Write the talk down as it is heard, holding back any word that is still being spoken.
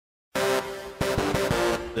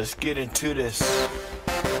Let's get into this.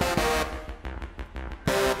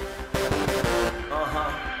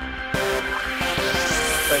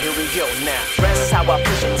 But here we go now. That's how I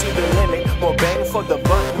push it to the limit. More bang for the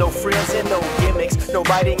buck, no frills and no gimmicks. No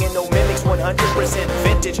biting and no mimics, 100%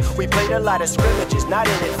 vintage. We played a lot of scrimmages, not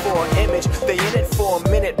in it for an image. They in it for a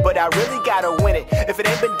minute, but I really gotta win it. If it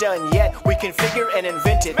ain't been done yet, we can figure and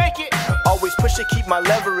invent it. Make it! Always push to keep my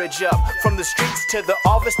leverage up. From the streets to the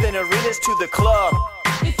office, then arenas to the club.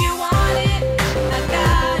 If you want it, I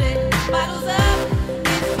got it. Bottles up,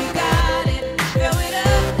 if you got it. Throw it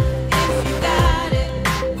up, if you got it.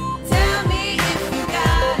 Tell me if you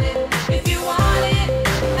got it. If you want it,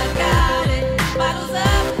 I got it. Bottles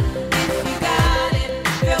up, if you got it.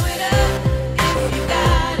 Throw it up, if you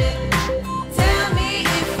got it. Tell me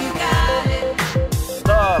if you got it.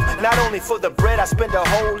 Love, not only for the bread, I spend a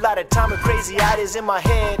whole lot of time with crazy ideas in my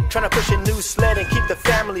head, trying to push a new sled and keep the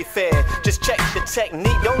family fed. Just check the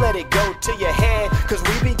technique, don't let it go to your head, cause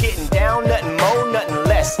we be getting down, nothing more, nothing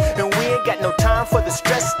less. And we ain't got no time for the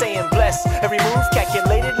stress, staying blessed. Every move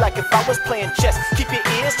calculated like if I was playing chess. Keep your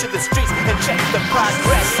ears to the streets and check the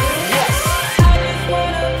progress. Yes. I just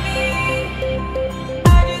wanna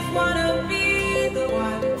be the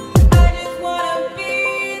one. I just wanna be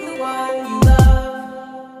the one you love.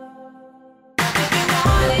 If you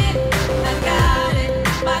want it, I got it.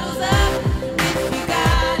 Bottles up, if you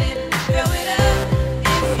got it. Throw it up,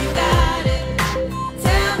 if you got it.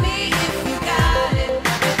 Tell me if you got it.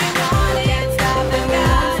 If you want it, can't stop, I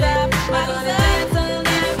got it. Bottles up,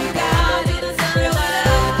 if you got it. Throw it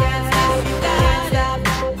up, can't stop, you got it.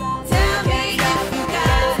 Tell me if you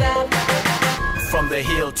got it. From the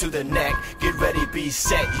heel to the neck, get ready, be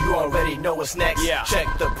set. You already know what's next. Yeah. Check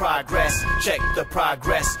the progress, check the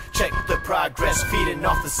progress, check the progress. Feeding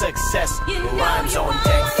off the success. Rhymes on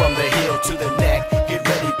deck. From the heel to the neck, get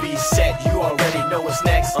ready, be set. You already know what's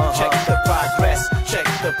next. Check the progress, check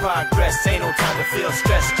the progress. Ain't no time to feel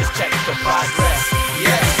stressed, just check the progress.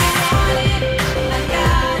 Yes. I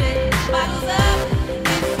got it. Bottles up,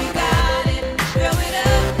 if you got it. Throw it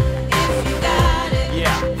up, if you got it.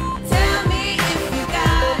 Yeah. Tell me if you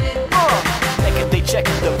got it. Thinking they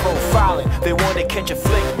checking the profiling. They wanna catch a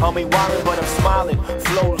flick, homie wildin', but I'm smiling.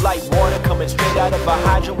 Flow like water coming straight out of a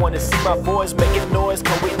hydrant. Wanna see my boys making noise,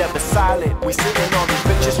 cause we never silent. We sitting on these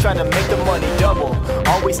bitches trying to make the money double.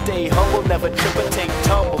 Always stay humble, never trip or take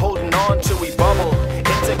tumble. Holding on till we bubble.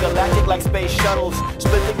 Intergalactic like space shuttles.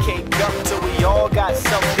 Split the cake up till we all got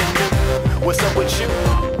something new. What's up with you?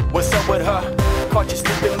 What's up with her? Caught you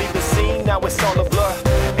sleeping, leave the scene, now it's all a blur.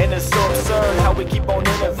 And it's so absurd how we keep on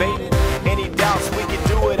innovating. Any doubts, we can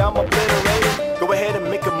do it, I'm obliterated. Go ahead and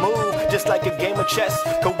make a move, just like a game of chess.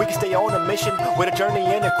 Cause we can stay on a mission, with a journey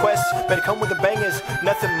and a quest. Better come with the bangers,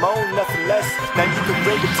 nothing more, nothing less. Now you can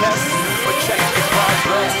read the test, but check the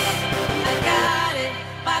progress. I got it.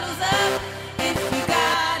 Bottles up, if you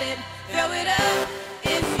got it. Throw it up,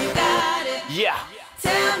 if you got it. Yeah.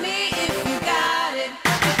 Tell me